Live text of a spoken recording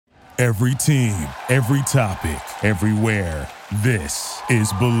Every team, every topic, everywhere. This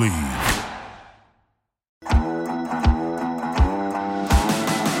is Believe.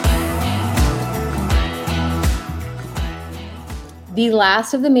 The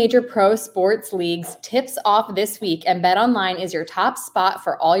last of the major pro sports leagues tips off this week, and BetOnline is your top spot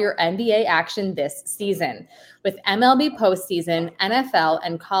for all your NBA action this season. With MLB postseason, NFL,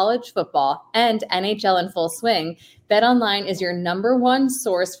 and college football, and NHL in full swing, BetOnline is your number one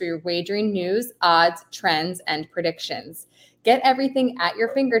source for your wagering news, odds, trends, and predictions. Get everything at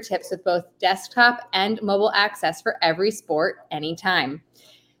your fingertips with both desktop and mobile access for every sport, anytime.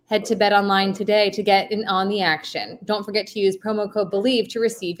 Head to BetOnline today to get in on the action. Don't forget to use promo code BELIEVE to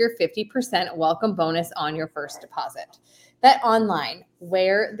receive your 50% welcome bonus on your first deposit. BetOnline,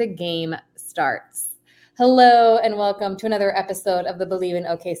 where the game starts. Hello and welcome to another episode of the Believe in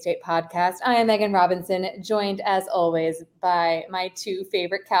OK State podcast. I am Megan Robinson, joined as always by my two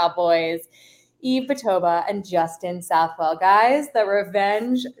favorite Cowboys, Eve Patoba and Justin Southwell. Guys, the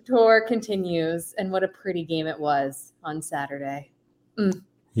revenge tour continues, and what a pretty game it was on Saturday.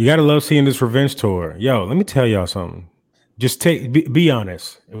 You got to love seeing this revenge tour. Yo, let me tell y'all something. Just be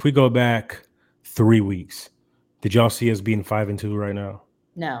honest. If we go back 3 weeks, did y'all see us being 5-2 right now?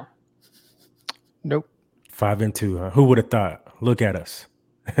 No. Nope. 5-2, huh? Who would have thought? Look at us.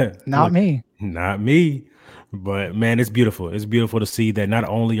 Not me. Not me. But, man, it's beautiful. It's beautiful to see that not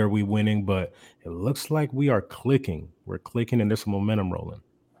only are we winning, but it looks like we are clicking. We're clicking, and there's some momentum rolling.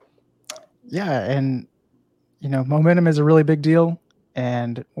 Yeah, and, momentum is a really big deal.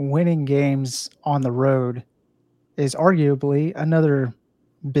 And winning games on the road is arguably another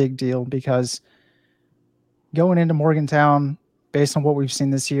big deal because going into Morgantown, based on what we've seen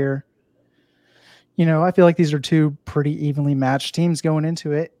this year, I feel like these are two pretty evenly matched teams going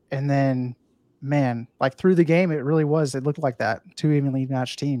into it. And then, man, like through the game, it looked like that. Two evenly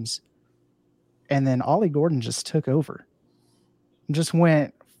matched teams. And then Ollie Gordon just took over. Just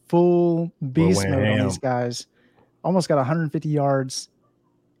went full beast mode on these guys. Almost got 150 yards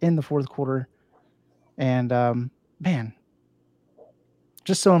in the fourth quarter. And, man,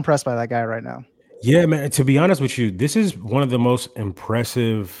 just so impressed by that guy right now. Yeah, man, to be honest with you, this is one of the most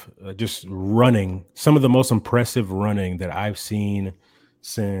impressive some of the most impressive running that I've seen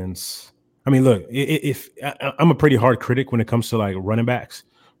since. I mean, look, if I'm a pretty hard critic when it comes to like running backs,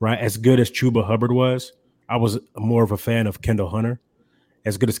 right? As good as Chuba Hubbard was, I was more of a fan of Kendall Hunter.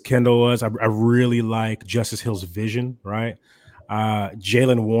 As good as Kendall was, I really like Justice Hill's vision, right?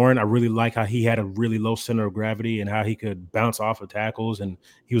 Jalen Warren, I really like how he had a really low center of gravity and how he could bounce off of tackles, and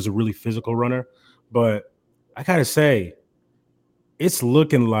he was a really physical runner. But I gotta say, it's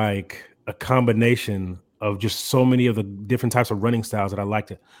looking like a combination of just so many of the different types of running styles that I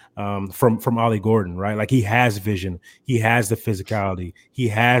liked from Ollie Gordon, right? Like he has vision, he has the physicality, he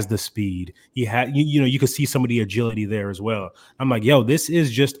has the speed, he had you could see some of the agility there as well. I'm like, yo, this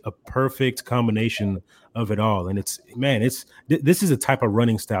is just a perfect combination of it all, and this is a type of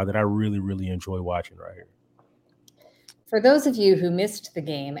running style that I really, really enjoy watching right here. For those of you who missed the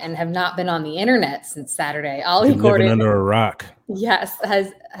game and have not been on the internet since Saturday, Ollie Gordon, living under a rock, yes,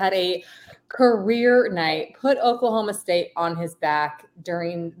 has had a career night, put Oklahoma State on his back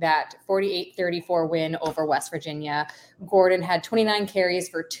during that 48-34 win over West Virginia. Gordon had 29 carries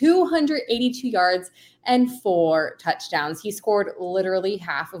for 282 yards and 4 touchdowns. He scored literally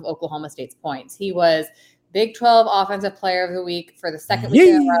half of Oklahoma State's points. He was Big 12 Offensive Player of the Week for the second week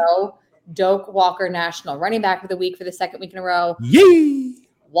in a row. Doak Walker National Running Back of the Week for the second week in a row. Yay!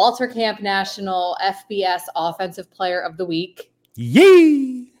 Walter Camp National FBS Offensive Player of the Week.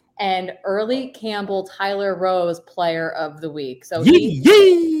 Yay! And Early Campbell Tyler Rose Player of the Week. So he's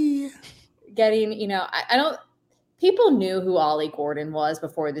getting, people knew who Ollie Gordon was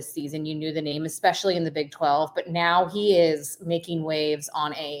before this season. You knew the name, especially in the Big 12, but now he is making waves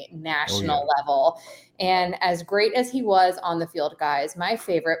on a national level. And as great as he was on the field, guys, my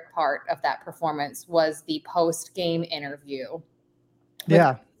favorite part of that performance was the post-game interview.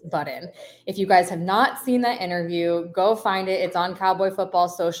 Yeah. Button. If you guys have not seen that interview, go find it. It's on Cowboy Football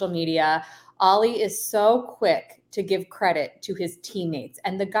social media. Ollie is so quick to give credit to his teammates,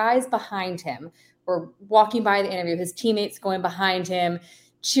 and the guys behind him were walking by the interview, his teammates going behind him,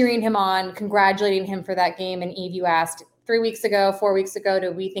 cheering him on, congratulating him for that game. And Eve, you asked 4 weeks ago,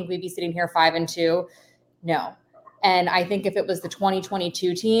 do we think we'd be sitting here 5-2? No. And I think if it was the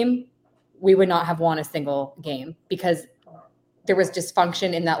 2022 team, we would not have won a single game because there was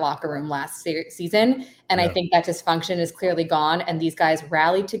dysfunction in that locker room last season. And I think that dysfunction is clearly gone. And these guys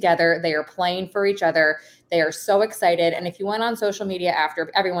rallied together. They are playing for each other. They are so excited. And if you went on social media after,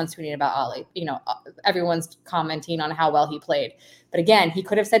 everyone's tweeting about Ollie, everyone's commenting on how well he played. But again, he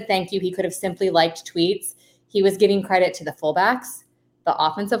could have said thank you. He could have simply liked tweets. He was giving credit to the fullbacks, the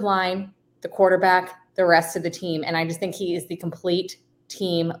offensive line, the quarterback, the rest of the team. And I just think he is the complete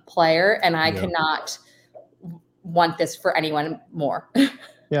team player. And I cannot want this for anyone more.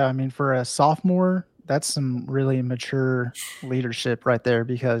 Yeah, I mean, for a sophomore, that's some really mature leadership right there,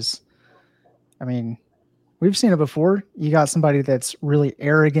 because, I mean, we've seen it before. You got somebody that's really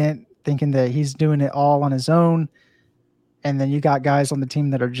arrogant, thinking that he's doing it all on his own, and then you got guys on the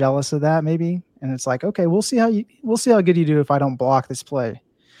team that are jealous of that, maybe, and it's like, okay, we'll see how good you do if I don't block this play.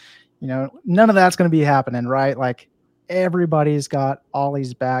 None of that's going to be happening, right? Like, everybody's got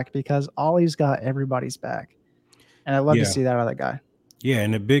Ollie's back because Ollie's got everybody's back. And I love to see that out of that guy. Yeah,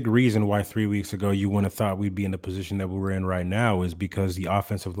 and a big reason why 3 weeks ago you wouldn't have thought we'd be in the position that we're in right now is because the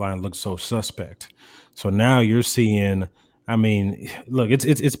offensive line looked so suspect. So now you're seeing, I mean, look,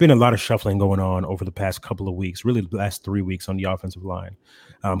 it's been a lot of shuffling going on over the past couple of weeks, really the last 3 weeks on the offensive line.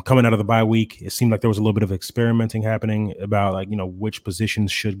 Coming out of the bye week, it seemed like there was a little bit of experimenting happening about, like, which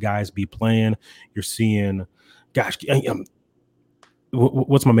positions should guys be playing. You're seeing, gosh,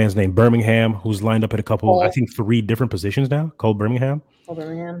 what's my man's name? Birmingham, who's lined up at a couple, I think 3 different positions now. Cole Birmingham.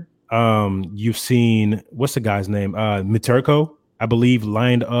 You've seen, what's the guy's name? Miterko, I believe,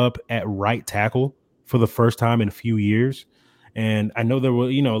 lined up at right tackle for the first time in a few years. And I know there were,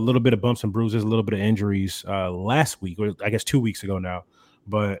 a little bit of bumps and bruises, a little bit of injuries last week, or I guess 2 weeks ago now.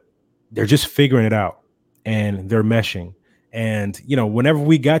 But they're just figuring it out, and they're meshing. And, whenever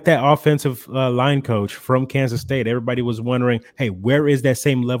we got that offensive line coach from Kansas State, everybody was wondering, hey, where is that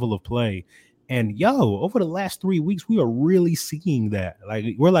same level of play? And, over the last 3 weeks, we are really seeing that. Like,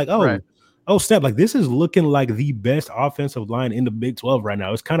 we're like, oh, snap, like, this is looking like the best offensive line in the Big 12 right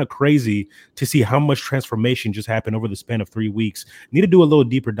now. It's kind of crazy to see how much transformation just happened over the span of 3 weeks. Need to do a little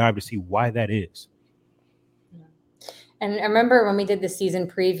deeper dive to see why that is. And I remember when we did the season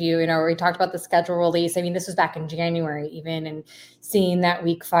preview, where we talked about the schedule release. I mean, this was back in January even, and seeing that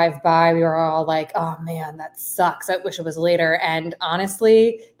week 5 bye, we were all like, oh man, that sucks. I wish it was later. And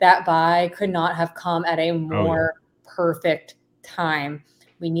honestly, that bye could not have come at a more perfect time.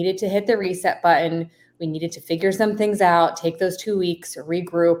 We needed to hit the reset button. We needed to figure some things out, take those 2 weeks,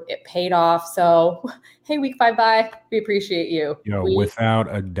 regroup. It paid off. So, hey, week 5 bye, we appreciate you. Without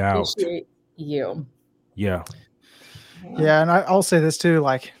a doubt. Appreciate you. Yeah. Yeah, and I'll say this too,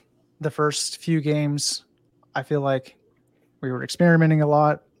 like, the first few games, I feel like we were experimenting a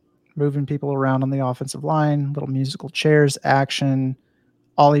lot, moving people around on the offensive line, little musical chairs action.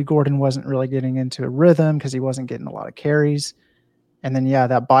 Ollie Gordon wasn't really getting into a rhythm because he wasn't getting a lot of carries. And then,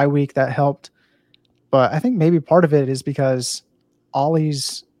 that bye week, that helped. But I think maybe part of it is because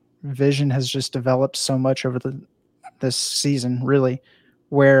Ollie's vision has just developed so much over this season, really,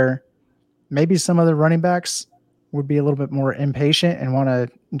 where maybe some of the running backs would be a little bit more impatient and want to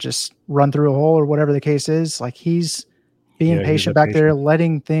just run through a hole or whatever the case is. Like, he's being patient back there,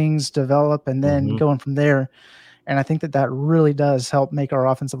 letting things develop, and then going from there. And I think that really does help make our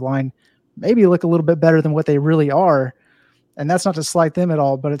offensive line maybe look a little bit better than what they really are. And that's not to slight them at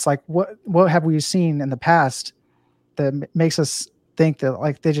all, but it's like, what have we seen in the past that makes us think that,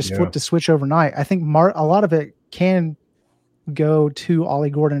 like, they just flipped a switch overnight? I think a lot of it can go to Ollie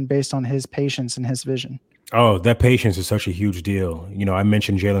Gordon based on his patience and his vision. Oh, that patience is such a huge deal. I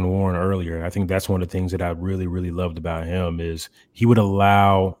mentioned Jalen Warren earlier. I think that's one of the things that I really, really loved about him is he would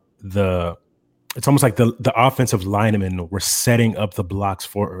allow it's almost like the offensive linemen were setting up the blocks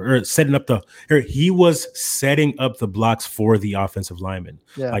he was setting up the blocks for the offensive linemen,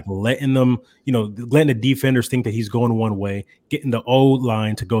 like letting them, letting the defenders think that he's going one way, getting the O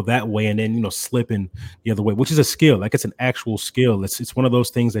line to go that way, and then, slipping the other way, which is a skill. Like, it's an actual skill. It's one of those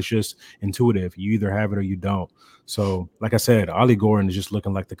things that's just intuitive. You either have it or you don't. So, like I said, Ollie Gordon is just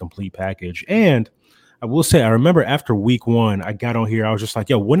looking like the complete package. And I will say, I remember after week 1, I got on here, I was just like,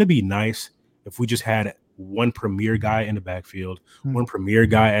 wouldn't it be nice if we just had one premier guy in the backfield, one premier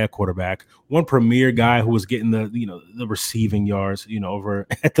guy at quarterback, one premier guy who was getting the receiving yards, over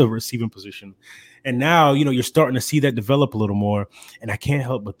at the receiving position. And now, you're starting to see that develop a little more. And I can't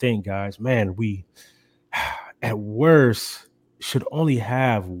help but think, guys, man, we at worst should only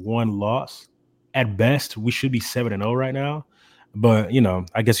have one loss. At best, we should be 7-0 right now. But,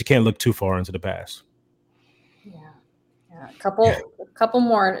 I guess you can't look too far into the past. Yeah. A couple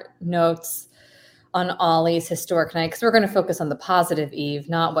more notes on Ollie's historic night, because we're going to focus on the positive, Eve,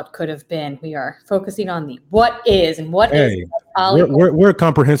 not what could have been. We are focusing on the what is, and what is Ollie. We're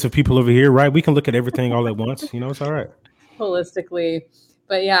comprehensive people over here, right? We can look at everything all at once. It's all right. Holistically.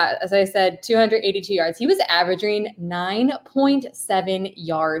 But yeah, as I said, 282 yards. He was averaging 9.7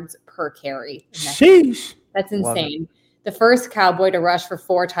 yards per carry. Sheesh. That's insane. The first Cowboy to rush for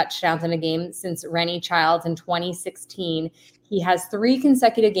 4 touchdowns in a game since Rennie Childs in 2016. He has 3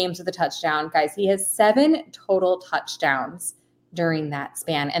 consecutive games with a touchdown. Guys, he has 7 total touchdowns during that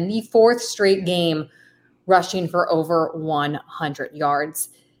span, and the 4th straight game rushing for over 100 yards.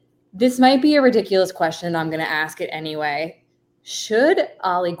 This might be a ridiculous question, and I'm going to ask it anyway. Should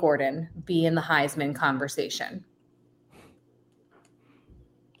Ollie Gordon be in the Heisman conversation?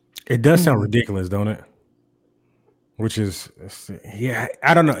 It does sound ridiculous, don't it? Which is, yeah,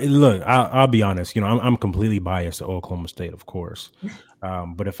 I don't know. Look, I'll be honest. I'm completely biased to Oklahoma State, of course.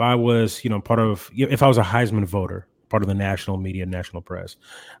 But if I was, if I was a Heisman voter, part of the national media, national press,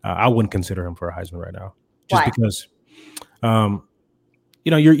 I wouldn't consider him for a Heisman right now. Just Why? Because,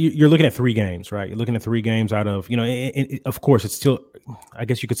 you're looking at 3 games, right? You're looking at 3 games out of, of course, it's still, I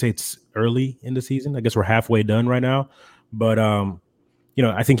guess you could say it's early in the season. I guess we're halfway done right now. But,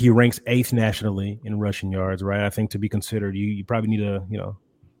 I think he ranks 8th nationally in rushing yards, right? I think to be considered, you probably need to,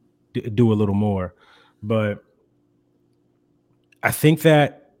 do a little more. But I think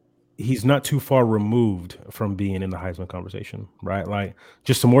that he's not too far removed from being in the Heisman conversation, right? Like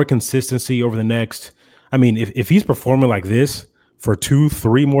just some more consistency over the next. I mean, if he's performing like this for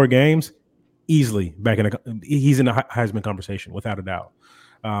 2-3 more games, easily he's in the Heisman conversation without a doubt.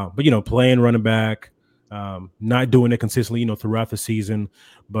 But playing running back. Not doing it consistently, throughout the season,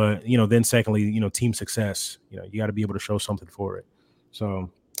 but then secondly, team success. You got to be able to show something for it. So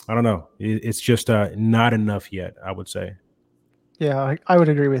I don't know. It's just not enough yet, I would say. Yeah, I would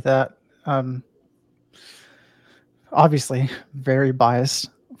agree with that. Obviously, very biased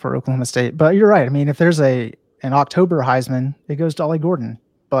for Oklahoma State, but you're right. I mean, if there's an October Heisman, it goes to Ollie Gordon.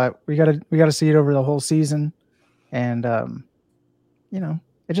 But we gotta see it over the whole season, and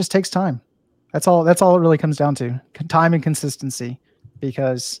it just takes time. That's all it really comes down to, time and consistency,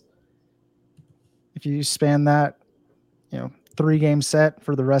 because if you span that, 3-game set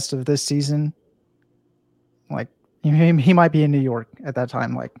for the rest of this season, like he might be in New York at that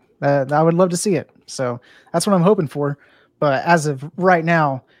time. Like I would love to see it. So that's what I'm hoping for. But as of right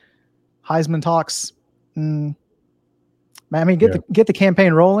now, Heisman talks, get the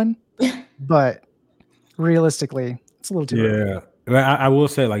campaign rolling, but realistically, it's a little too early. I will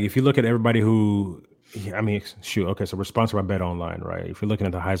say, like, if you look at everybody who, okay, so we're sponsored by Bet Online, right? If you're looking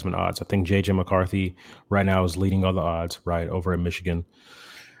at the Heisman odds, I think J.J. McCarthy right now is leading all the odds, right, over at Michigan.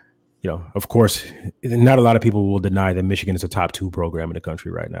 Of course, not a lot of people will deny that Michigan is a top 2 program in the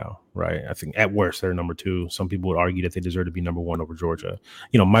country right now, right? I think at worst they're number 2. Some people would argue that they deserve to be number 1 over Georgia.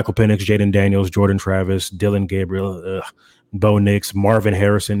 Michael Penix, Jaden Daniels, Jordan Travis, Dylan Gabriel, Bo Nix, Marvin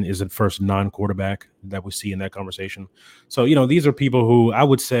Harrison is the first non-quarterback that we see in that conversation. So, these are people who I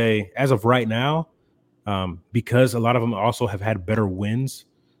would say, as of right now, because a lot of them also have had better wins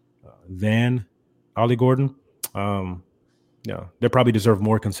than Ollie Gordon, they probably deserve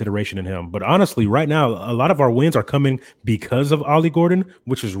more consideration than him. But honestly, right now, a lot of our wins are coming because of Ollie Gordon,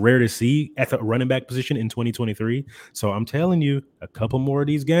 which is rare to see at the running back position in 2023. So I'm telling you, a couple more of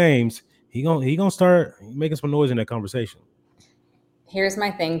these games, he gonna start making some noise in that conversation. Here's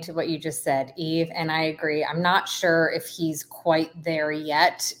my thing to what you just said, Eve, and I agree. I'm not sure if he's quite there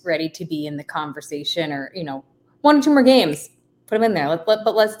yet, ready to be in the conversation, or 1 or 2 more games. Put him in there.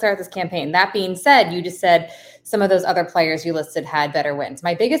 But let's start this campaign. That being said, you just said some of those other players you listed had better wins.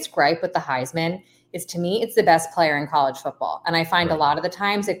 My biggest gripe with the Heisman is, to me, it's the best player in college football. And I find a lot of the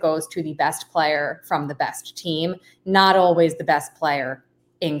times it goes to the best player from the best team, not always the best player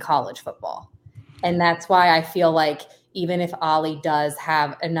in college football. And that's why I feel like even if Ollie does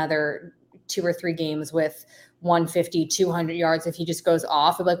have another 2 or 3 games with 150, 200 yards, if he just goes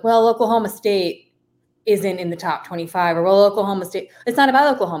off, like, well, Oklahoma State isn't in the top 25, or well, Oklahoma State. It's not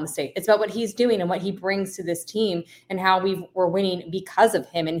about Oklahoma State. It's about what he's doing and what he brings to this team and how we're winning because of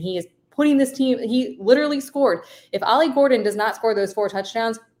him. And he is putting this team, he literally scored. If Ollie Gordon does not score those 4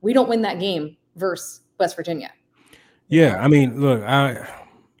 touchdowns, we don't win that game versus West Virginia. Yeah. I mean, look,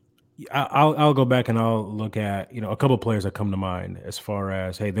 I'll go back and I'll look at, a couple of players that come to mind as far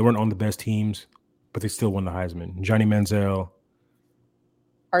as, hey, they weren't on the best teams, but they still won the Heisman. Johnny Manziel.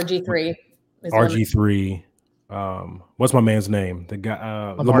 RG3. RG3. What's my man's name? The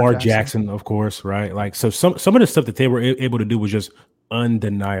guy, Lamar Jackson, of course, right? Like, so some of the stuff that they were able to do was just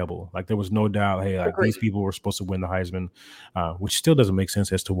undeniable. Like there was no doubt, hey, like these people were supposed to win the Heisman, which still doesn't make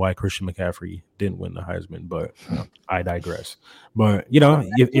sense as to why Christian McCaffrey didn't win the Heisman. But I digress. But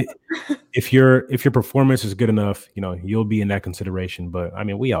if your performance is good enough, you'll be in that consideration. But I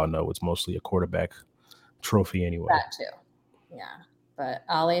mean, we all know it's mostly a quarterback trophy anyway. That too, yeah. But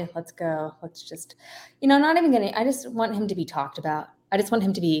Ollie, let's go. Let's just, not even getting. I just want him to be talked about. I just want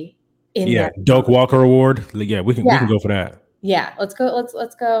him to be in. Yeah, Doak Walker Award. Yeah, we can go for that. Yeah, let's go.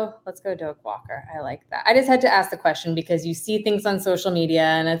 Let's go Doak Walker. I like that. I just had to ask the question because you see things on social media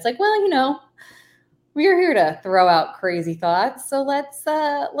and it's like, well, we're here to throw out crazy thoughts. So let's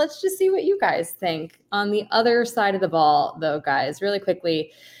just see what you guys think. On the other side of the ball, though, guys, really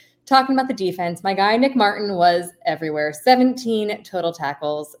quickly, talking about the defense, my guy Nick Martin was everywhere. 17 total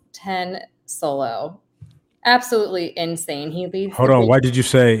tackles, 10 solo. Absolutely insane. He leads. Hold on. Why did you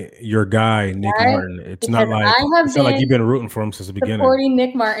say your guy, Nick Martin? It's not like you've been rooting for him since the beginning. Supporting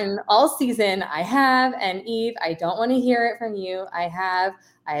Nick Martin all season. I have. And Eve, I don't want to hear it from you. I have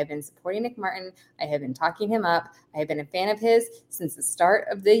been supporting Nick Martin. I have been talking him up. I have been a fan of his since the start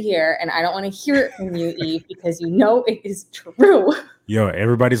of the year. And I don't want to hear it from you, Eve, because it is true. Yo,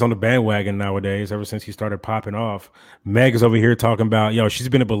 everybody's on the bandwagon nowadays ever since he started popping off. Meg is over here talking about, she's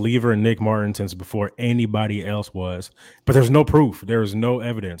been a believer in Nick Martin since before anybody else was. But there's no proof. There is no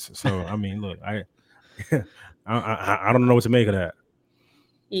evidence. So, I mean, look, I don't know what to make of that.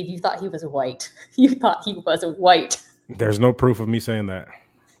 Eve, you thought he was white. You thought he was white. There's no proof of me saying that.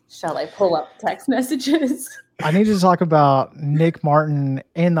 Shall I pull up text messages? I need to talk about Nick Martin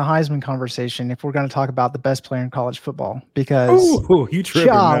in the Heisman conversation if we're going to talk about the best player in college football. Because you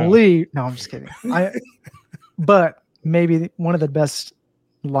tripping now. No, I'm just kidding. But maybe one of the best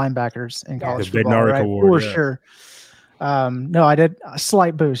linebackers in college football, right? Award, sure. No, I did a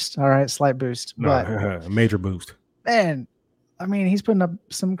slight boost. All right, slight boost. But a major boost. Man, I mean, he's putting up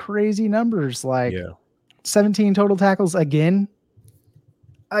some crazy numbers, 17 total tackles again.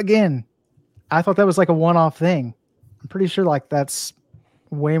 I thought that was like a one-off thing. I'm pretty sure that's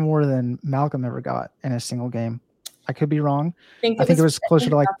way more than Malcolm ever got in a single game. I could be wrong. I think it was closer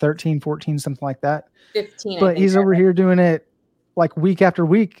to 13, 14, something like that. 15. But he's over here doing it week after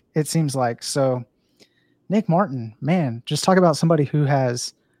week, it seems like. So Nick Martin, man, just talk about somebody who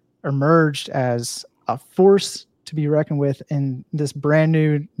has emerged as a force to be reckoned with in this brand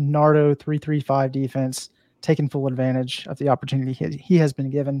new Nardo 3-3-5 defense, taking full advantage of the opportunity he has been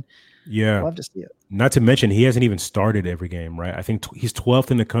given. Yeah. Love to see it. Not to mention, he hasn't even started every game, right? I think he's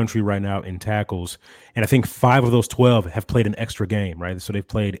 12th in the country right now in tackles. And I think 5 of those 12 have played an extra game, right? So they've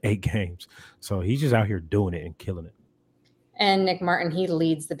played 8 games. So he's just out here doing it and killing it. And Nick Martin, he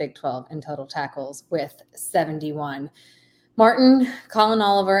leads the Big 12 in total tackles with 71. Martin, Colin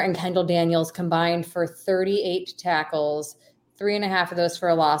Oliver, and Kendall Daniels combined for 38 tackles, 3.5 of those for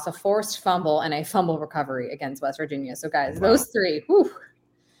a loss, a forced fumble, and a fumble recovery against West Virginia. So, guys, those 3, whew.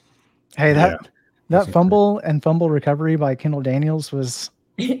 Hey, that fumble and fumble recovery by Kendall Daniels was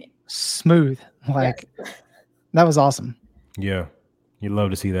smooth. That was awesome. Yeah, you love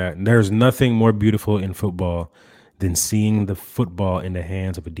to see that. And there's nothing more beautiful in football than seeing the football in the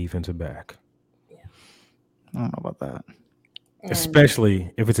hands of a defensive back. Yeah. I don't know about that.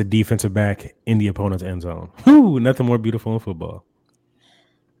 Especially if it's a defensive back in the opponent's end zone. Whew, nothing more beautiful in football.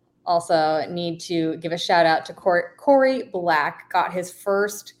 Also need to give a shout out to Corey Black. Got his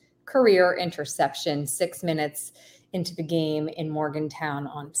first career interception 6 minutes into the game in Morgantown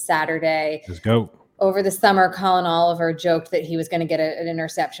on Saturday. Let's go. Over the summer, Colin Oliver joked that he was going to get an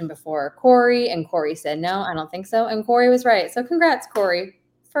interception before Corey, and Corey said, no, I don't think so. And Corey was right. So congrats, Corey.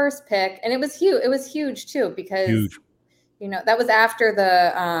 First pick. And it was huge. It was huge too, because that was after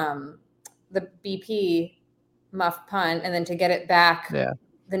the BP muff punt, and then to get it back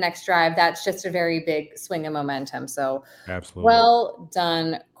the next drive, that's just a very big swing of momentum. So absolutely well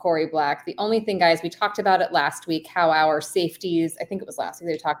done, Corey Black. The only thing, guys, we talked about it last week, how our safeties, I think it was last week,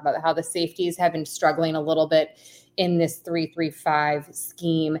 they talked about how the safeties have been struggling a little bit in this 3-3-5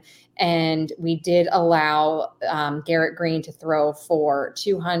 scheme. And we did allow Garrett Green to throw for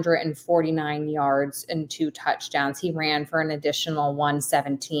 249 yards and 2 touchdowns. He ran for an additional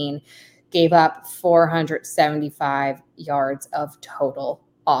 117, gave up 475 yards of total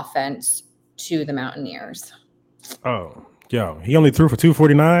offense to the Mountaineers. Oh, yo, he only threw for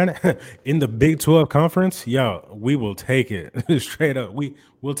 249 in the Big 12 conference. Yo, we will take it straight up.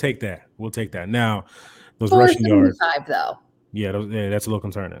 We'll take that. We'll take that. Now, those rushing yards, though. Yeah, that's a little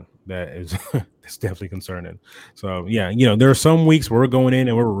concerning. That is, it's definitely concerning. So yeah, there are some weeks where we're going in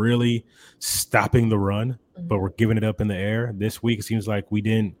and we're really stopping the run, but we're giving it up in the air. This week, it seems like we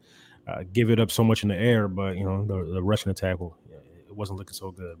didn't give it up so much in the air, but the rushing attack wasn't looking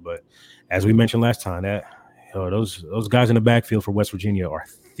so good. But as we mentioned last time, those guys in the backfield for West Virginia are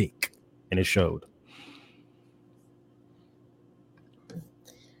thick, and it showed.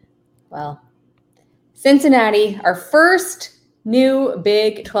 Well, Cincinnati, our first new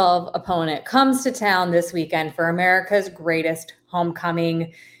Big 12 opponent, comes to town this weekend for America's greatest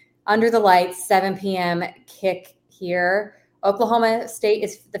homecoming. Under the lights, 7 p.m. kick here. Oklahoma State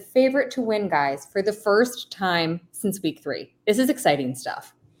is the favorite to win, guys, for the first time since week 3. This is exciting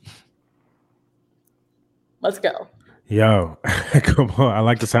stuff. Let's go. Yo, come on. I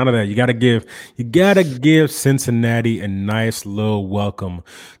like the sound of that. You gotta give Cincinnati a nice little welcome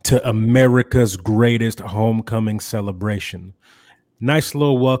to America's greatest homecoming celebration. Nice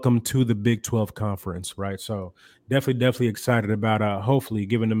little welcome to the Big 12 conference, right? So definitely excited about hopefully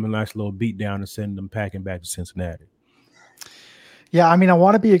giving them a nice little beat down and sending them packing back to Cincinnati. Yeah, I mean, I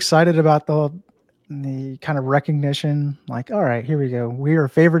want to be excited about the kind of recognition, like, all right, here we go. We are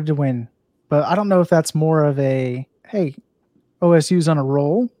favored to win. But I don't know if that's more of a, hey, OSU's on a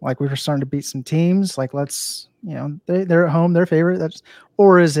roll, like we were starting to beat some teams, like let's, they're at home, they're favorite.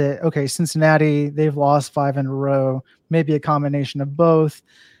 Or is it, okay, Cincinnati, they've lost 5 in a row, maybe a combination of both.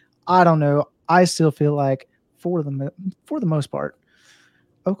 I don't know. I still feel like for the most part,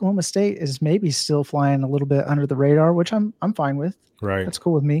 Oklahoma State is maybe still flying a little bit under the radar, which I'm fine with. Right. That's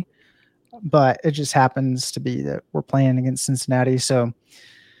cool with me. But it just happens to be that we're playing against Cincinnati. So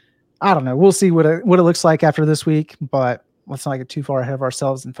I don't know. We'll see what it looks like after this week, but let's not get too far ahead of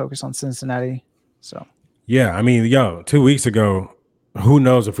ourselves and focus on Cincinnati. So yeah, I mean, 2 weeks ago, who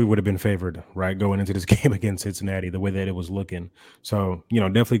knows if we would have been favored, right, going into this game against Cincinnati, the way that it was looking. So,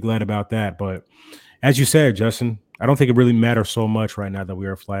 definitely glad about that. But as you said, Justin, I don't think it really matters so much right now that we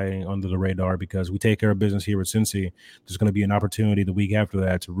are flying under the radar because we take care of business here at Cincy. There's going to be an opportunity the week after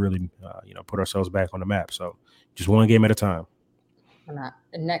that to really, put ourselves back on the map. So just one game at a time.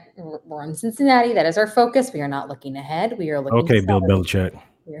 We're in Cincinnati. That is our focus. We are not looking ahead. We are looking to Bill Belichick.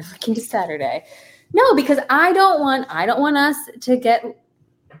 We are looking to Saturday. No, because I don't want us to get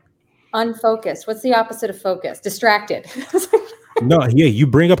unfocused. What's the opposite of focus? Distracted. No, yeah, you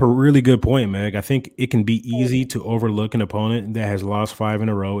bring up a really good point, Meg. I think it can be easy to overlook an opponent that has lost 5 in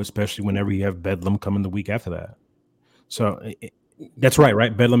a row, especially whenever you have Bedlam coming the week after that. So that's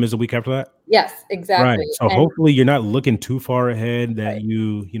right? Bedlam is the week after that? Yes, exactly. Right. So hopefully you're not looking too far ahead that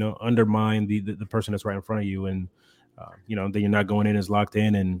you undermine the person that's right in front of you, and that you're not going in as locked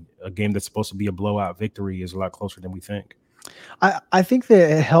in, and a game that's supposed to be a blowout victory is a lot closer than we think. I think that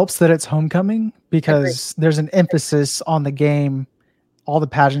it helps that it's homecoming because there's an emphasis on the game, all the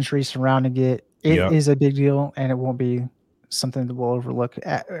pageantry surrounding it. It is a big deal, and it won't be something that we'll overlook.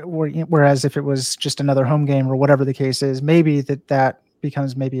 Whereas if it was just another home game or whatever the case is, maybe that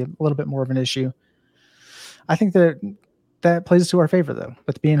becomes maybe a little bit more of an issue. I think that plays to our favor, though,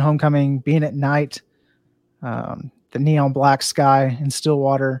 with being homecoming, being at night, the neon black sky in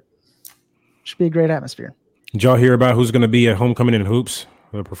Stillwater. Should be a great atmosphere. Did y'all hear about who's going to be at homecoming in hoops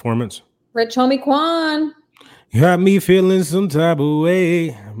for the performance? Rich Homie Quan. Got me feeling some type of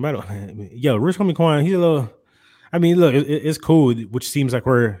way. Rich Homie Quan, he's a little. I mean, look, it's cool, which seems like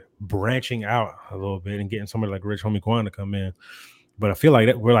we're branching out a little bit and getting somebody like Rich Homie Quan to come in. But I feel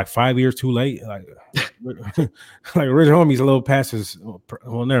like we're like 5 years too late. Like Rich Homie's a little past his.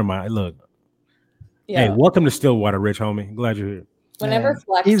 Well, never mind. Look. Yeah. Hey, welcome to Stillwater, Rich Homie. Glad you're here. Whenever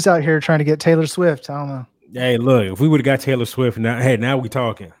Flex, he was out here trying to get Taylor Swift. I don't know. Hey, look, if we would have got Taylor Swift, now we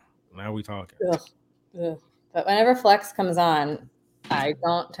talking. Now we talking. Ugh. But whenever Flex comes on, I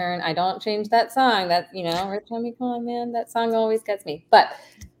don't change that song. That, Rich Homie Quan, man, that song always gets me. But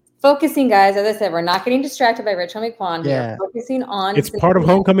focusing, guys, as I said, we're not getting distracted by Rich Homie Quan. Yeah. We're focusing on. It's part of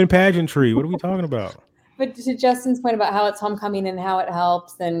homecoming pageantry. What are we talking about? But to Justin's point about how it's homecoming and how it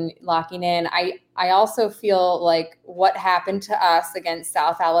helps and locking in, I also feel like what happened to us against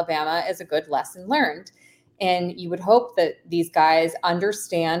South Alabama is a good lesson learned. And you would hope that these guys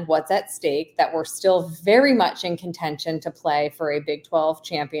understand what's at stake, that we're still very much in contention to play for a Big 12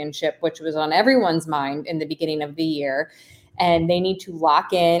 championship, which was on everyone's mind in the beginning of the year. And they need to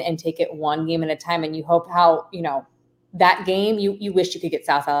lock in and take it one game at a time. And you hope that game, you wish you could get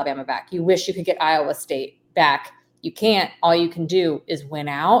South Alabama back. You wish you could get Iowa State back. You can't. All you can do is win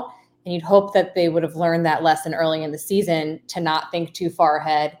out. And you'd hope that they would have learned that lesson early in the season to not think too far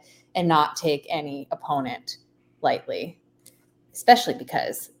ahead and not take any opponent lightly, especially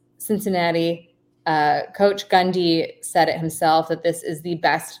because Cincinnati, Coach Gundy said it himself that this is the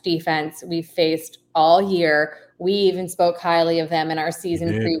best defense we've faced all year. We even spoke highly of them in our season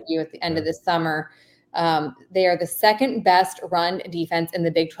preview at the end of the summer. They are the second best run defense in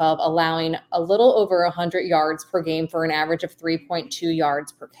the Big 12, allowing a little over 100 yards per game for an average of 3.2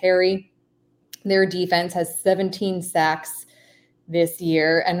 yards per carry. Their defense has 17 sacks this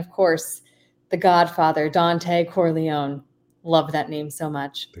year. And of course, the Godfather, Dante Corleone. Love that name so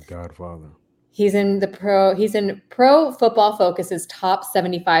much. The Godfather. He's in Pro Football Focus's top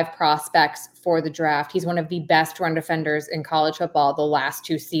 75 prospects for the draft. He's one of the best run defenders in college football the last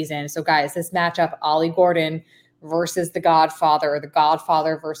 2 seasons. So guys, this matchup, Ollie Gordon versus the Godfather, or the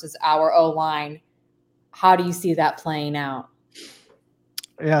Godfather versus our O-line, how do you see that playing out?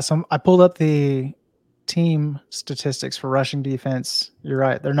 Yeah, so I pulled up the team statistics for rushing defense. You're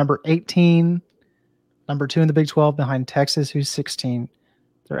right. They're number 18, number 2 in the Big 12 behind Texas, who's 16.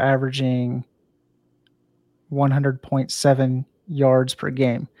 They're averaging 100.7 yards per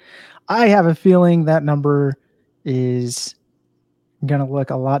game. I have a feeling that number is going to look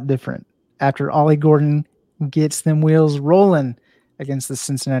a lot different after Ollie Gordon gets them wheels rolling against the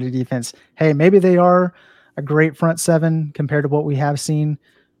Cincinnati defense. Hey, maybe they are a great front seven compared to what we have seen,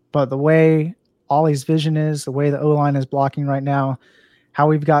 but the way Ollie's vision is, the way the O-line is blocking right now, how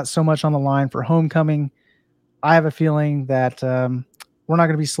we've got so much on the line for homecoming, I have a feeling that we're not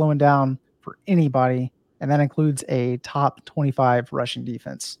going to be slowing down for anybody, and that includes a top 25 rushing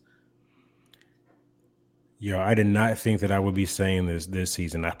defense. Yo, I did not think that I would be saying this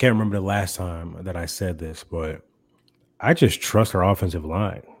season. I can't remember the last time that I said this, but I just trust our offensive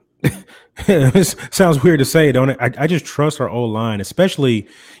line. It sounds weird to say, don't it? I just trust our O-line, especially,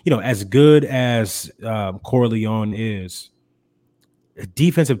 as good as Corleone is. A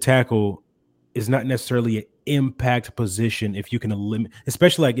defensive tackle is not necessarily an impact position if you can eliminate,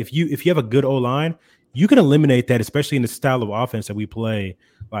 especially like if you have a good O-line, you can eliminate that, especially in the style of offense that we play.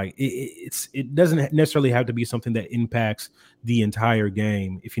 Like it doesn't necessarily have to be something that impacts the entire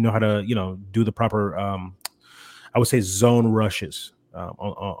game if you know how to, do the proper, I would say zone rushes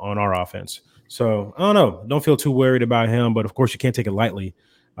on our offense. So I don't know. Don't feel too worried about him, but of course you can't take it lightly.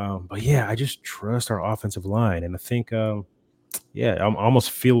 But yeah, I just trust our offensive line, and I think, I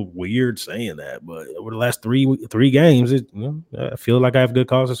almost feel weird saying that, but over the last three games, I feel like I have good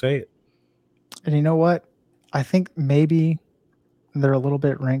cause to say it. And you know what? I think maybe they're a little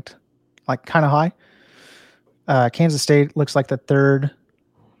bit ranked like kind of high. Kansas State looks like the third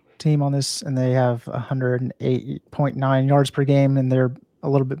team on this, and they have 108.9 yards per game, and they're a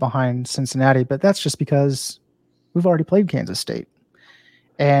little bit behind Cincinnati, but that's just because we've already played Kansas State.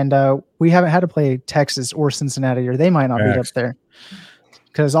 And we haven't had to play Texas or Cincinnati, or they might not beat up there.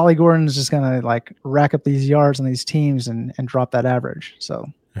 Because Ollie Gordon is just going to like rack up these yards on these teams and drop that average. So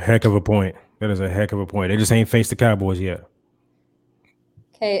a heck of a point. That is a heck of a point. They just ain't faced the Cowboys yet.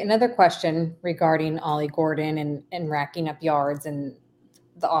 Okay, another question regarding Ollie Gordon and racking up yards and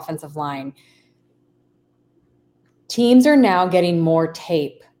the offensive line. Teams are now getting more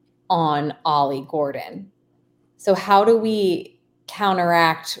tape on Ollie Gordon. So how do we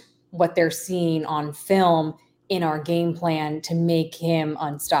counteract what they're seeing on film in our game plan to make him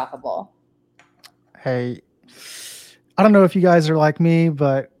unstoppable? Hey, I don't know if you guys are like me,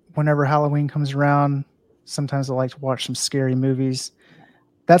 but whenever Halloween comes around, sometimes I like to watch some scary movies.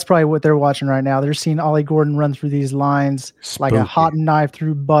 That's probably what they're watching right now. They're seeing Ollie Gordon run through these lines like a hot knife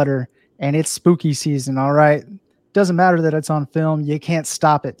through butter, and it's spooky season, all right? Doesn't matter that it's on film. You can't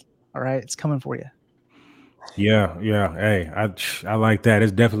stop it, all right? It's coming for you. Yeah. Hey, I like that.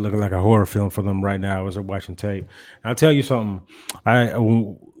 It's definitely looking like a horror film for them right now as they're watching tape. I'll tell you something.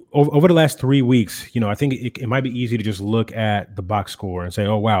 Over the last 3 weeks, I think it might be easy to just look at the box score and say,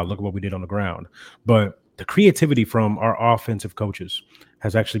 oh, wow, look at what we did on the ground. But the creativity from our offensive coaches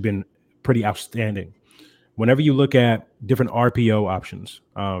has actually been pretty outstanding. Whenever you look at different RPO options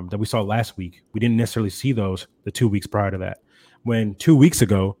that we saw last week, we didn't necessarily see those the 2 weeks prior to that. When 2 weeks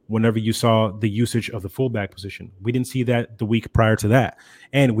ago, whenever you saw the usage of the fullback position, we didn't see that the week prior to that.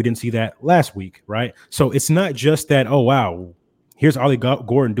 And we didn't see that last week, right? So it's not just that, oh, wow, here's Ollie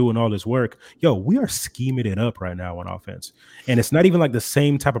Gordon doing all this work. Yo, we are scheming it up right now on offense. And it's not even like the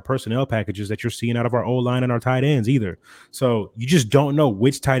same type of personnel packages that you're seeing out of our O-line and our tight ends either. So you just don't know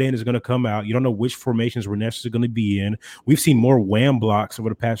which tight end is going to come out. You don't know which formations we're necessarily going to be in. We've seen more wham blocks over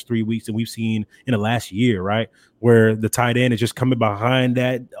the past 3 weeks than we've seen in the last year, right? Where the tight end is just coming behind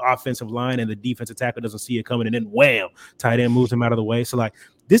that offensive line and the defensive tackle doesn't see it coming, and then wham, tight end moves him out of the way. So like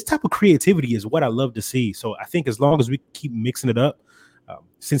this type of creativity is what I love to see. So I think as long as we keep mixing it up,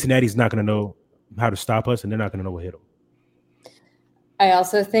 Cincinnati's not going to know how to stop us, and they're not going to know what hit them. I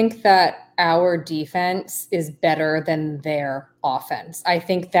also think that our defense is better than their offense. I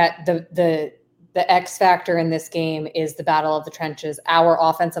think that the the X factor in this game is the battle of the trenches, our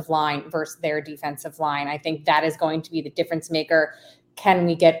offensive line versus their defensive line. I think that is going to be the difference maker. Can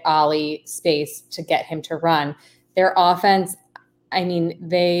we get Ollie space to get him to run? Their offense, I mean,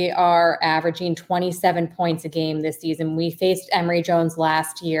 they are averaging 27 points a game this season. We faced Emory Jones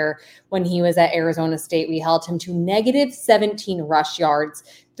last year when he was at Arizona State. We held him to negative 17 rush yards,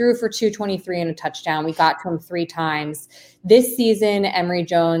 threw for 223 and a touchdown. We got to him 3 times. This season, Emory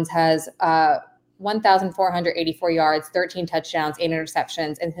Jones has 1,484 yards, 13 touchdowns, 8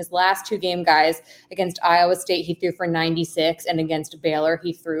 interceptions. In his last 2 game, guys, against Iowa State, he threw for 96, and against Baylor,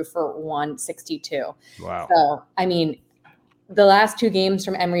 he threw for 162. Wow. So, I mean, the last 2 games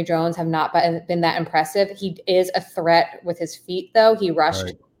from Emory Jones have not been that impressive. He is a threat with his feet, though. He's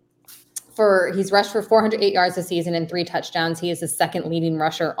rushed for 408 yards this season and 3 touchdowns. He is the second leading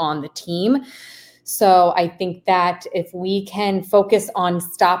rusher on the team. So I think that if we can focus on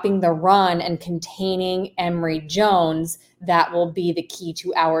stopping the run and containing Emory Jones, that will be the key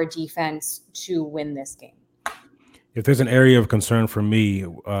to our defense to win this game. If there's an area of concern for me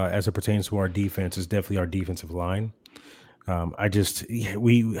as it pertains to our defense, is definitely our defensive line. I just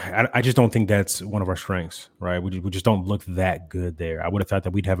don't think that's one of our strengths, right? We just don't look that good there. I would have thought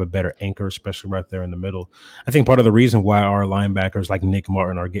that we'd have a better anchor, especially right there in the middle. I think part of the reason why our linebackers like Nick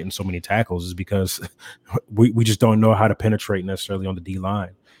Martin are getting so many tackles is because we just don't know how to penetrate necessarily on the D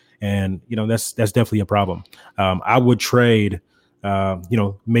line. And, that's definitely a problem. I would trade,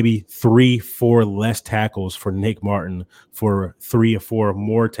 maybe 3-4 less tackles for Nick Martin for 3 or 4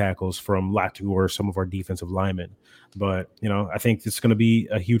 more tackles from Latu or some of our defensive linemen. But, I think it's going to be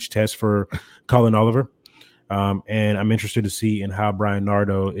a huge test for Colin Oliver. And I'm interested to see in how Brian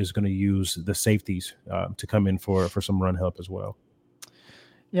Nardo is going to use the safeties to come in for some run help as well.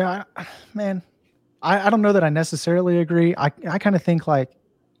 Yeah, man, I don't know that I necessarily agree. I kind of think like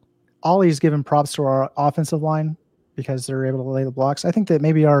Ollie's given props to our offensive line because they're able to lay the blocks. I think that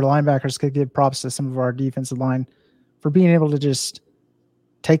maybe our linebackers could give props to some of our defensive line for being able to just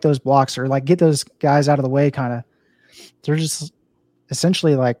take those blocks or like get those guys out of the way. They're just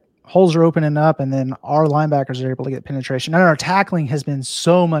essentially like holes are opening up, and then our linebackers are able to get penetration. And our tackling has been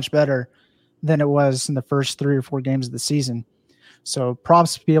so much better than it was in the first 3 or 4 games of the season. So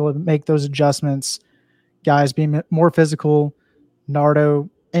props to be able to make those adjustments, guys being more physical, Nardo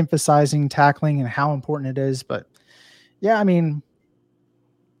emphasizing tackling and how important it is. But yeah, I mean,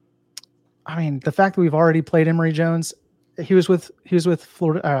 the fact that we've already played Emory Jones, he was with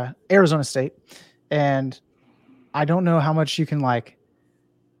Florida, Arizona State, and I don't know how much you can like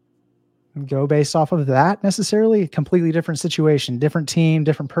go based off of that necessarily. Completely different situation, different team,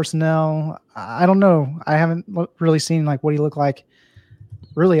 different personnel. I don't know. I haven't really seen like what he looked like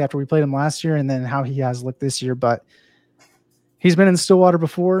really after we played him last year and then how he has looked this year, but he's been in Stillwater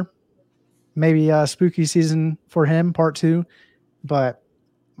before. Maybe a spooky season for him, part 2. But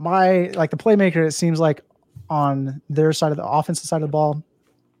the playmaker, it seems like on their side of the offensive side of the ball,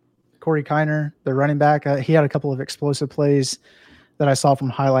 Corey Kiner, the running back, he had a couple of explosive plays that I saw from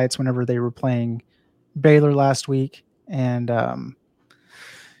highlights whenever they were playing Baylor last week. And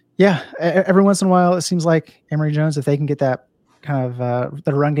every once in a while, it seems like Emory Jones, if they can get that kind of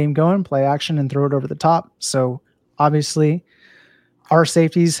the run game going, play action and throw it over the top. So obviously our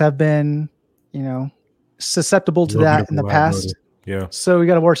safeties have been, susceptible to that in the past. Yeah. So we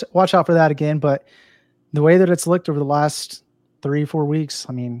got to watch out for that again. But the way that it's looked over the last 3-4 weeks,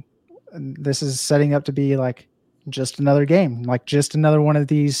 I mean, this is setting up to be like just another game, like just another one of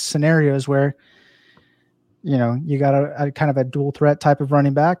these scenarios where, you got a kind of a dual threat type of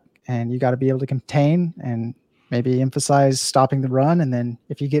running back, and you got to be able to contain and maybe emphasize stopping the run. And then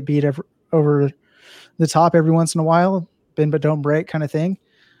if you get beat over the top every once in a while, bend but don't break kind of thing.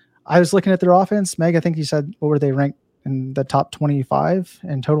 I was looking at their offense. Meg, I think you said, what were they ranked in the top 25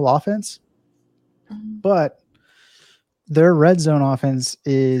 in total offense? But their red zone offense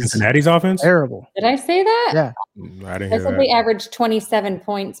is Cincinnati's offense terrible. Did I say that? Yeah. I didn't hear that. They average 27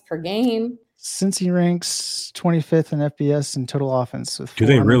 points per game. Cincy ranks 25th in FBS in total offense with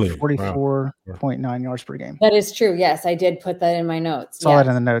 44.9 yards per game. That is true. Yes, I did put that in my notes. Saw that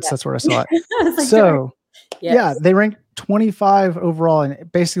in the notes. Yes. That's where I saw it. Like, so, yes. Yeah, they rank 25 overall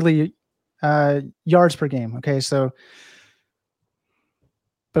and basically yards per game. Okay, so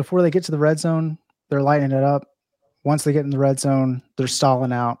before they get to the red zone, they're lighting it up. Once they get in the red zone, they're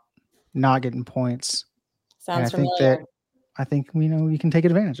stalling out, not getting points. Sounds familiar. I think we can take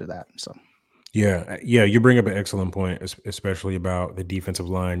advantage of that. So. Yeah, you bring up an excellent point, especially about the defensive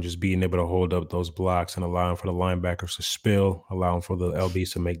line just being able to hold up those blocks and allowing for the linebackers to spill, allowing for the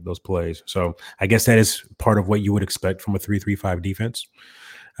LBs to make those plays. So I guess that is part of what you would expect from a 3-3-5 defense.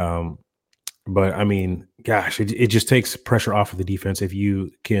 But I mean, gosh, it just takes pressure off of the defense if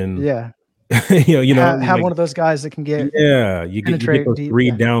you can, Yeah. Have like, one of those guys that can get yeah, you get penetrate those deep. 3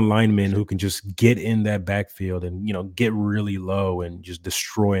 Yeah. down linemen who can just get in that backfield and, get really low and just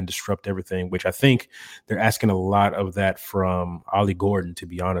destroy and disrupt everything, which I think they're asking a lot of that from Ollie Gordon, to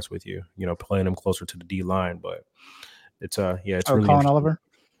be honest with you, playing him closer to the D line. But it's it's Oh, really Colin interesting. Oliver.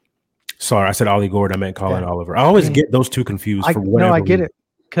 Sorry, I said Ollie Gordon. I meant Colin Yeah. Oliver. I always I mean, get those two confused for I whatever get reason. it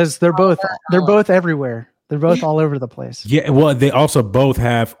because they're both everywhere. They're both all over the place. Yeah, well, they also both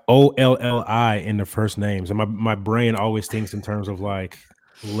have OLLI in their first names, and my brain always thinks in terms of like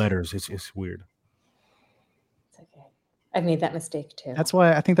letters. It's weird. It's okay. I've made that mistake too.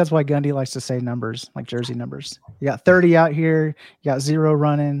 I think that's why Gundy likes to say numbers, like jersey numbers. You got 30 out here, you got 0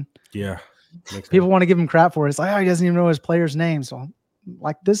 running. Yeah. People want to give him crap for it. It's like, he doesn't even know his players' names. So,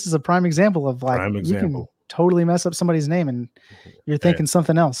 like, this is a prime example of you can totally mess up somebody's name and you're thinking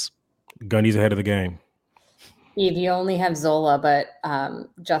something else. Gundy's ahead of the game. Eve, you only have Zola, but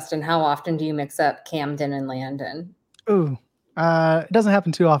Justin, how often do you mix up Camden and Landon? Ooh, it doesn't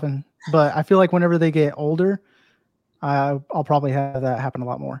happen too often, but I feel like whenever they get older, I'll probably have that happen a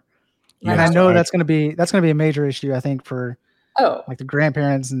lot more. Yeah, and I know that's going to be a major issue, I think, for like the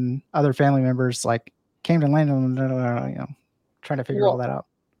grandparents and other family members, like Camden, Landon, trying to figure all that out.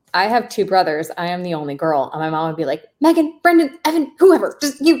 I have 2 brothers. I am the only girl. And my mom would be like, Megan, Brendan, Evan, whoever,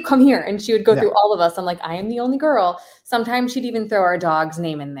 just you come here. And she would go through all of us. I'm like, I am the only girl. Sometimes she'd even throw our dog's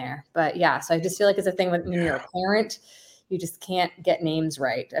name in there. But yeah, so I just feel like it's a thing when you're a parent, you just can't get names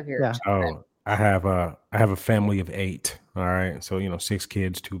right of your children. Oh, I have a family of 8. All right. So, 6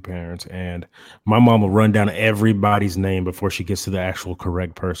 kids, 2 parents. And my mom will run down everybody's name before she gets to the actual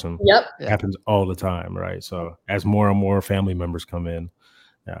correct person. Yep. It happens all the time. Right. So as more and more family members come in,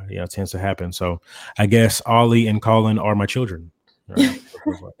 it tends to happen. So I guess Ollie and Colin are my children. Right?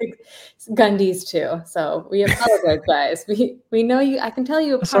 Gundy's too. So we apologize, guys. We know you. I can tell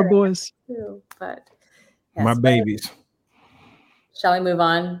you apart. That's our boys. Too, but yes, my babies. Shall we move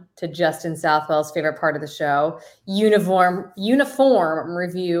on to Justin Southwell's favorite part of the show, uniform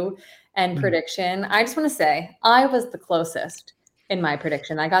review and prediction? I just want to say I was the closest in my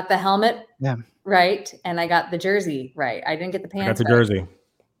prediction. I got the helmet right, and I got the jersey right. I didn't get the pants. I got the jersey.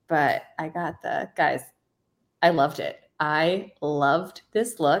 But I got guys, I loved it. I loved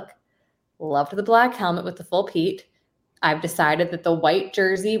this look. Loved the black helmet with the full Pete. I've decided that the white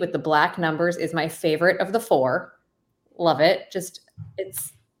jersey with the black numbers is my favorite of the 4. Love it.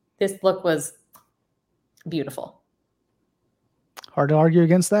 This look was beautiful. Hard to argue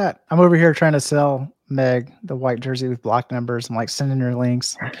against that. I'm over here trying to sell Meg the white jersey with black numbers. I'm like sending her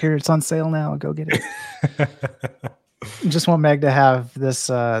links. Like, here, it's on sale now. Go get it. Just want Meg to have this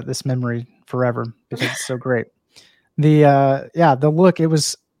memory forever because it's so great. The look, it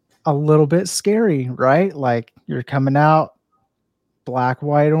was a little bit scary, right? Like, you're coming out black,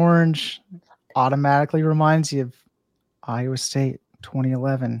 white, orange, automatically reminds you of Iowa State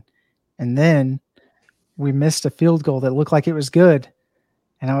 2011. And then we missed a field goal that looked like it was good.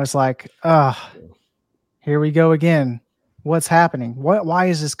 And I was like, here we go again. What's happening? Why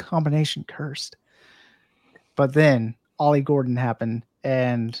is this combination cursed? But then Ollie Gordon happened,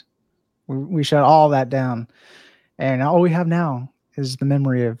 and we shut all that down. And all we have now is the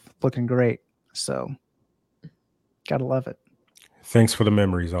memory of looking great. So, gotta love it. Thanks for the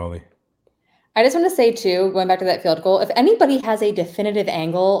memories, Ollie. I just want to say, too, going back to that field goal, if anybody has a definitive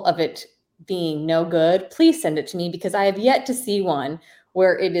angle of it being no good, please send it to me because I have yet to see one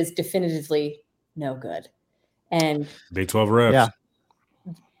where it is definitively no good. And Big 12 refs. Yeah.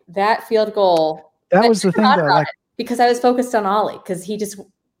 That field goal. That was the thing that, like, because I was focused on Ollie because he just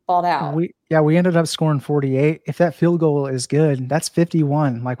balled out. We ended up scoring 48. If that field goal is good, that's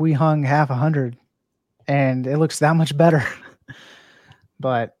 51. Like, we hung half 100, and it looks that much better.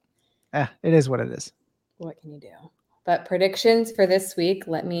 But it is what it is. What can you do? But predictions for this week,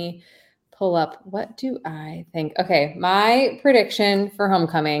 let me pull up. What do I think? Okay, my prediction for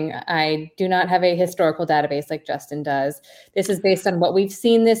homecoming, I do not have a historical database like Justin does. This is based on what we've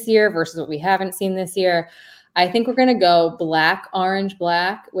seen this year versus what we haven't seen this year. I think we're going to go black, orange,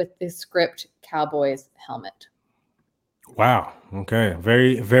 black with the script Cowboys helmet. Wow. Okay.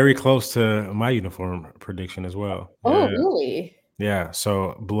 Very, very close to my uniform prediction as well. Oh, really? Yeah.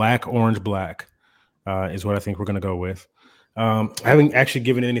 So black, orange, black is what I think we're going to go with. I haven't actually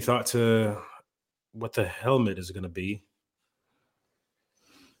given any thought to what the helmet is going to be.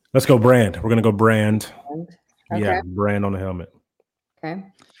 Let's go brand. We're going to go brand. Okay. Yeah, brand on the helmet. Okay.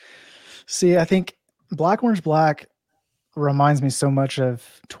 See, I think black, orange, black reminds me so much of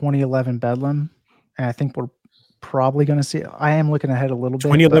 2011 Bedlam. And I think we're probably going to see. I am looking ahead a little bit.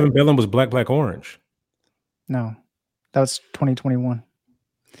 2011 Bedlam was black, orange. No, that was 2021.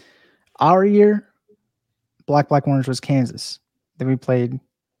 Our year, black, orange was Kansas. Then we played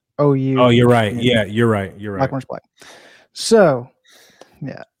OU. Oh, you're right. Yeah, you're right. Black, orange, black. So,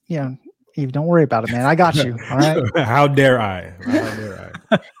 yeah, Eve, don't worry about it, man. I got you. All right. How dare I?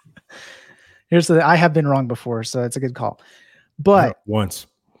 Here's I have been wrong before, so it's a good call. But once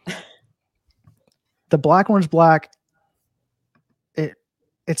the black, orange, black,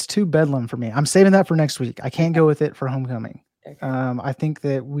 it's too bedlam for me. I'm saving that for next week. I can't go with it for homecoming. Okay. I think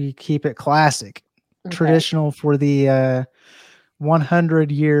that we keep it classic, traditional for the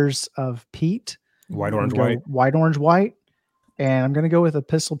 100 years of Pete. White, orange, white. White, orange, white. And I'm going to go with a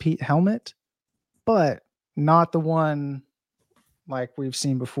Pistol Pete helmet, but not the one like we've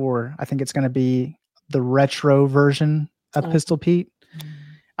seen before. I think it's going to be the retro version of Pistol Pete.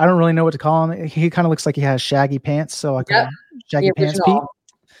 I don't really know what to call him. He kind of looks like he has shaggy pants, so I call him Shaggy Pants Pete.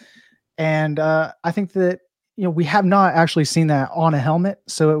 And I think that we have not actually seen that on a helmet,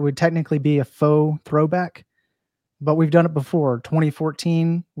 so it would technically be a faux throwback. But we've done it before.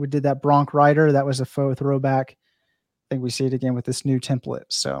 2014, we did that Bronc Rider. That was a faux throwback. I think we see it again with this new template.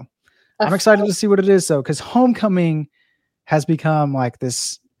 So I'm excited to see what it is, though, because homecoming has become like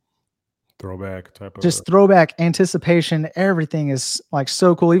this throwback type of just throwback anticipation. Everything is like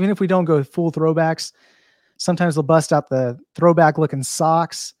so cool. Even if we don't go full throwbacks, sometimes they'll bust out the throwback looking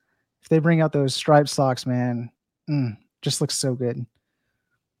socks. If they bring out those striped socks, man, just looks so good.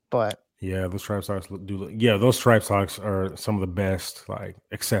 But yeah, those striped socks those striped socks are some of the best like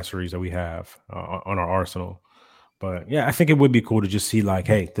accessories that we have on our arsenal. But yeah, I think it would be cool to just see like,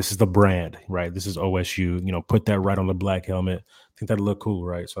 hey, this is the brand, right? This is OSU, put that right on the black helmet. I think that'd look cool,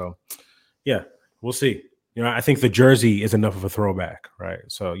 right? So yeah, we'll see. I think the jersey is enough of a throwback, right?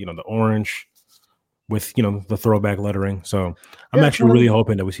 So, the orange with, the throwback lettering. So I'm actually really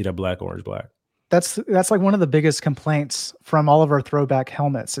hoping that we see that black, orange, black. That's like one of the biggest complaints from all of our throwback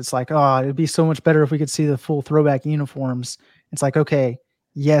helmets. It's like, it'd be so much better if we could see the full throwback uniforms. It's like, okay,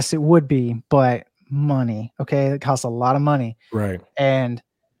 yes, it would be, but money. Okay. It costs a lot of money. Right. And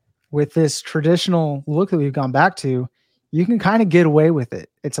with this traditional look that we've gone back to, you can kind of get away with it.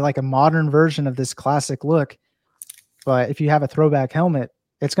 It's like a modern version of this classic look. But if you have a throwback helmet,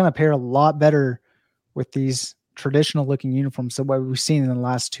 it's going to pair a lot better with these traditional looking uniforms than what we've seen in the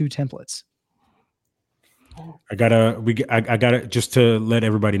last two templates. I gotta just to let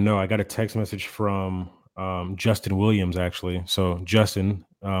everybody know, I got a text message from Justin Williams, actually. So Justin,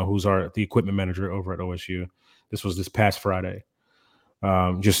 who's the equipment manager over at OSU. This was this past Friday.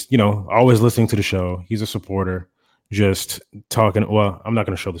 Just, always listening to the show. He's a supporter, just talking. Well, I'm not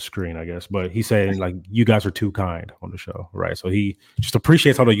going to show the screen, I guess, but he's saying like, you guys are too kind on the show. Right. So he just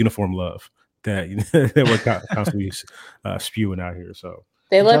appreciates all the uniform love that we're constantly spewing out here. So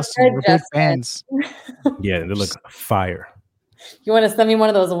they look good, we're big fans. Yeah. They look fire. You want to send me one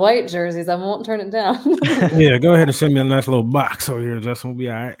of those white jerseys? I won't turn it down. Yeah, go ahead and send me a nice little box over here, Justin. We'll be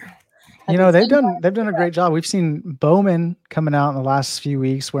all right. They've done a great job. We've seen Bowman coming out in the last few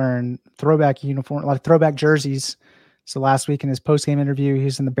weeks wearing throwback uniform, like throwback jerseys. So last week in his post-game interview,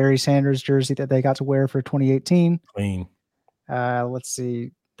 he's in the Barry Sanders jersey that they got to wear for 2018. Clean. Let's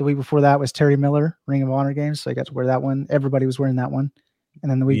see. The week before that was Terry Miller, Ring of Honor games. So he got to wear that one. Everybody was wearing that one.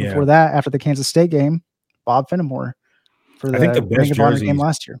 And then the week before that, after the Kansas State game, Bob Fenimore for the Ring of Honor game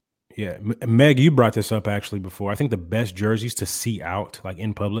last year. Yeah. Meg, you brought this up actually before. I think the best jerseys to see out like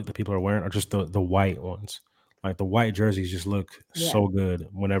in public that people are wearing are just the white ones. Like the white jerseys just look so good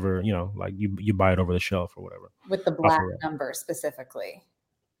whenever, like you buy it over the shelf or whatever. With the black number specifically.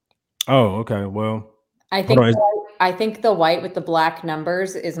 Oh, okay. Well, I think the white with the black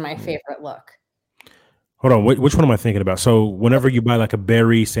numbers is my favorite look. Hold on. Which one am I thinking about? So whenever you buy like a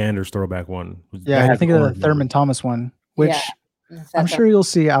Barry Sanders throwback one. Yeah, I think of the Thurman Thomas one, which I'm sure you'll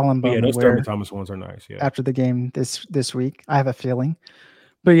see Alan Bowman those wear Thurman Thomas ones are nice. Yeah. After the game this week, I have a feeling.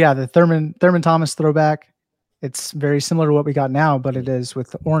 But yeah, the Thurman Thomas throwback, it's very similar to what we got now, but it is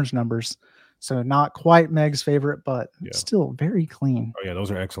with the orange numbers. So not quite Meg's favorite, but still very clean. Oh yeah,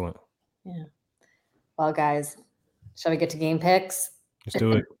 those are excellent. Yeah. Well, guys, shall we get to game picks? Let's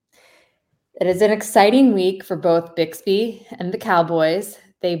do it. It is an exciting week for both Bixby and the Cowboys.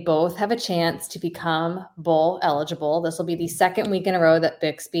 They both have a chance to become bowl eligible. This will be the second week in a row that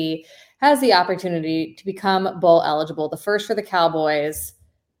Bixby has the opportunity to become bowl eligible. The first for the Cowboys.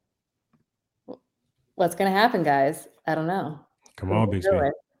 What's going to happen, guys? I don't know. Come on, Bixby.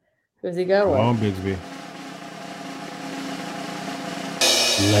 Who's he go with? Come on, Bixby.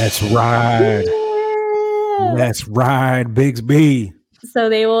 Let's ride. Yeah. Let's ride, Bixby. So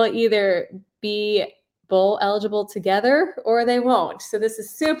they will either be bowl eligible together or they won't. So this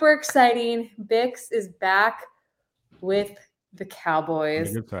is super exciting. Bix is back with the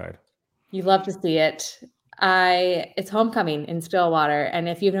Cowboys. Good side. You love to see it. It's homecoming in Stillwater. And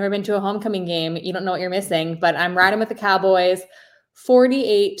if you've never been to a homecoming game, you don't know what you're missing. But I'm riding with the Cowboys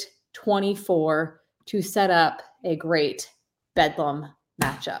 48-24 to set up a great Bedlam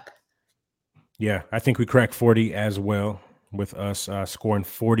matchup. Yeah, I think we cracked 40 as well, with us scoring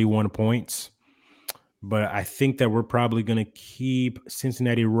 41 points. But I think that we're probably going to keep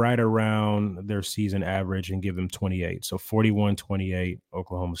Cincinnati right around their season average and give them 28. So 41-28,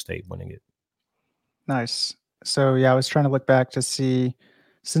 Oklahoma State winning it. Nice. So, yeah, I was trying to look back to see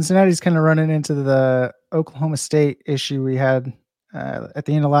Cincinnati's kind of running into the Oklahoma State issue we had at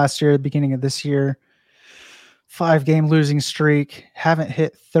the end of last year, the beginning of this year. 5-game losing streak. Haven't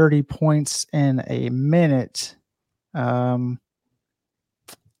hit 30 points in a minute. Wow.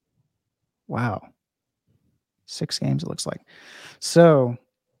 6 games, it looks like. So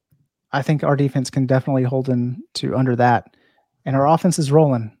I think our defense can definitely hold them to under that. And our offense is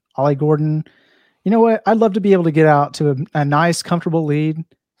rolling. Ollie Gordon, you know what? I'd love to be able to get out to a nice, comfortable lead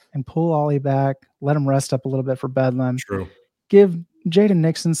and pull Ollie back, let him rest up a little bit for Bedlam. True. Give Jaden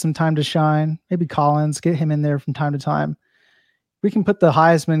Nixon some time to shine. Maybe Collins, get him in there from time to time. We can put the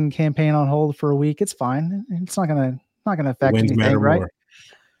Heisman campaign on hold for a week. It's fine. It's not gonna affect anything, right? More.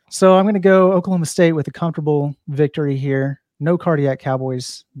 So I'm going to go Oklahoma State with a comfortable victory here. No cardiac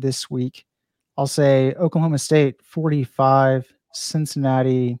Cowboys this week. I'll say Oklahoma State 45,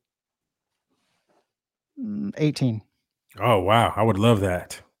 Cincinnati 18. Oh, wow. I would love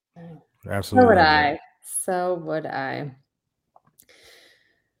that. Absolutely. So would I. So would I.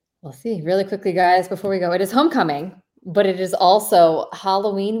 We'll see. Really quickly, guys, before we go, it is homecoming, but it is also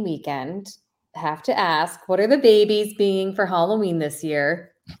Halloween weekend. Have to ask, what are the babies being for Halloween this year?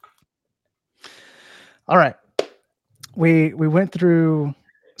 All right. We went through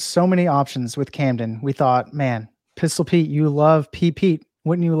so many options with Camden. We thought, man, Pistol Pete, you love P. Pete.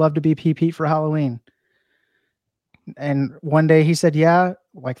 Wouldn't you love to be P. Pete for Halloween? And one day he said, yeah.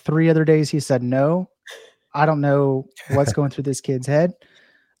 Like 3 other days he said, no. I don't know what's going through this kid's head.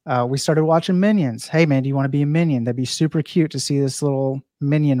 We started watching Minions. Hey, man, do you want to be a Minion? That'd be super cute to see this little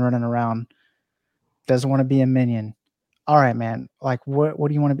Minion running around. Doesn't want to be a Minion. All right, man. Like, what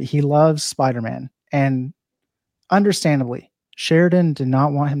do you want to be? He loves Spider-Man. And understandably, Sheridan did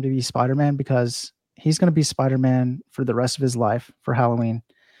not want him to be Spider-Man because he's going to be Spider-Man for the rest of his life for Halloween.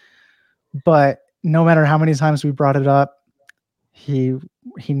 But no matter how many times we brought it up, he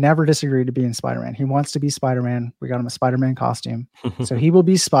never disagreed to being Spider-Man. He wants to be Spider-Man. We got him a Spider-Man costume. So he will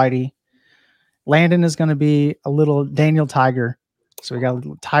be Spidey. Landon is going to be a little Daniel Tiger. So we got a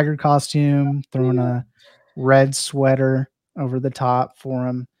little tiger costume, throwing a red sweater over the top for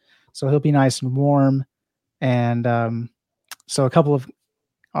him. So he'll be nice and warm. And so a couple of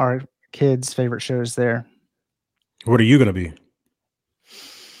our kids' favorite shows there. What are you going to be?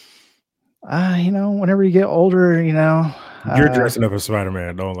 Whenever you get older, You're dressing up as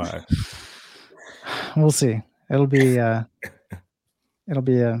Spider-Man. Don't lie. We'll see. It'll be I don't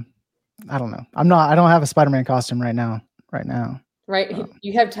know. I don't have a Spider-Man costume right now. Right.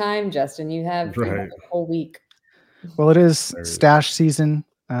 You have time, Justin. You have a whole week. Well, it is stash season.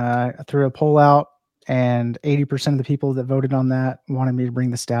 I threw a poll out and 80% of the people that voted on that wanted me to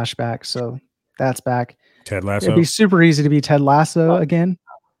bring the stash back. So that's back. Ted Lasso. It'd be super easy to be Ted Lasso again.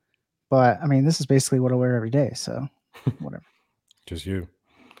 But I mean, this is basically what I wear every day. So whatever. Just you.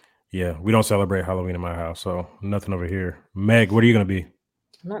 Yeah. We don't celebrate Halloween in my house. So nothing over here. Meg, what are you going to be?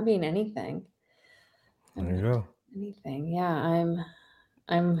 I'm not being anything. There you go. Anything. Yeah.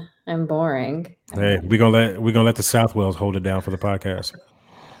 I'm boring. Hey, we're gonna let the Southwells hold it down for the podcast.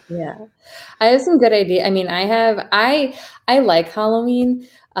 Yeah. I have some good idea. I mean, I like Halloween.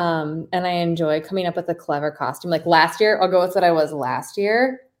 And I enjoy coming up with a clever costume. Like last year, I'll go with what I was last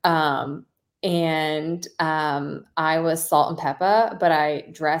year. I was Salt and Peppa, but I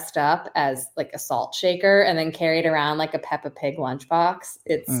dressed up as like a salt shaker and then carried around like a Peppa Pig lunchbox.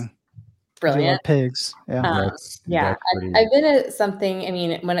 It's brilliant. Pigs. Yeah. I've been at something. I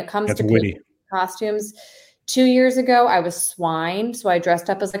mean, when it comes to witty costumes, 2 years ago, I was swine. So I dressed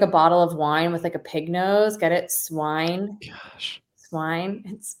up as like a bottle of wine with like a pig nose. Get it? Swine. Gosh. Swine.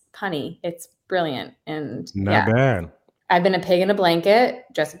 It's punny. It's brilliant. And not bad. I've been a pig in a blanket,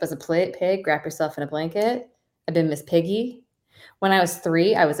 dressed up as a pig, wrap yourself in a blanket. I've been Miss Piggy. When I was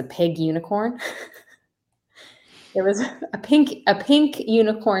 3, I was a pig unicorn. There was a pink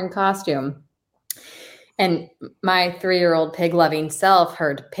unicorn costume. And my 3-year-old pig loving self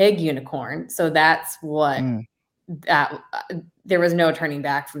heard pig unicorn. So that's what there was no turning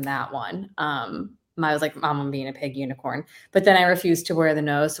back from that one. I was like, Mom, I'm being a pig unicorn. But then I refused to wear the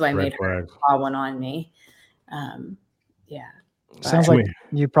nose, so I made her draw one on me. Yeah. Sounds like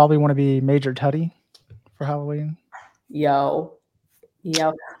you probably want to be Major Tuddy for Halloween. Yo.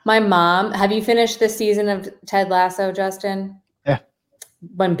 My mom, have you finished this season of Ted Lasso, Justin? Yeah.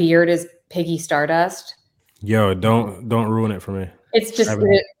 When Beard is Piggy Stardust? Yo, don't ruin it for me. It's just,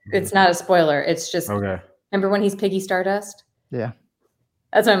 it's not a spoiler. It's just, okay. Remember when he's Piggy Stardust? Yeah.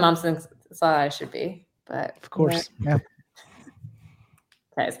 That's what my mom thinks I should be. But of course. Yeah.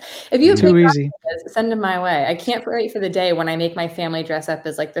 Guys, if you have too easy, send them my way. I can't wait for the day when I make my family dress up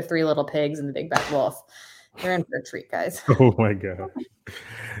as like the 3 little pigs and the big bad wolf. You're in for a treat, guys. Oh my God.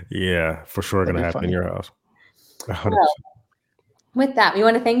 Yeah, for sure going to happen in your house. 100%. Well, with that, we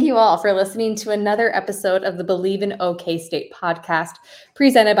want to thank you all for listening to another episode of the Believe in OK State podcast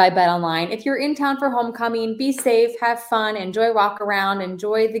presented by BetOnline. If you're in town for homecoming, be safe, have fun, enjoy walk around,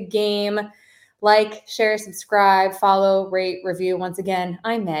 enjoy the game. Like, share, subscribe, follow, rate, review. Once again,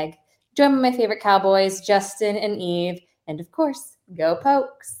 I'm Meg. Join my favorite Cowboys, Justin and Eve. And of course, go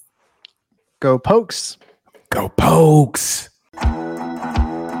Pokes. Go Pokes. Go Pokes.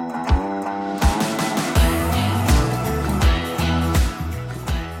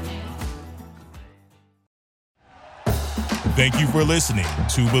 Thank you for listening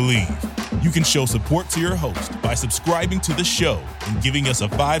to Believe. You can show support to your host by subscribing to the show and giving us a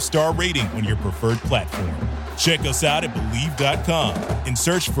 5-star rating on your preferred platform. Check us out at Believe.com and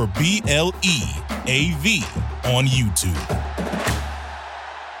search for BLEAV on YouTube.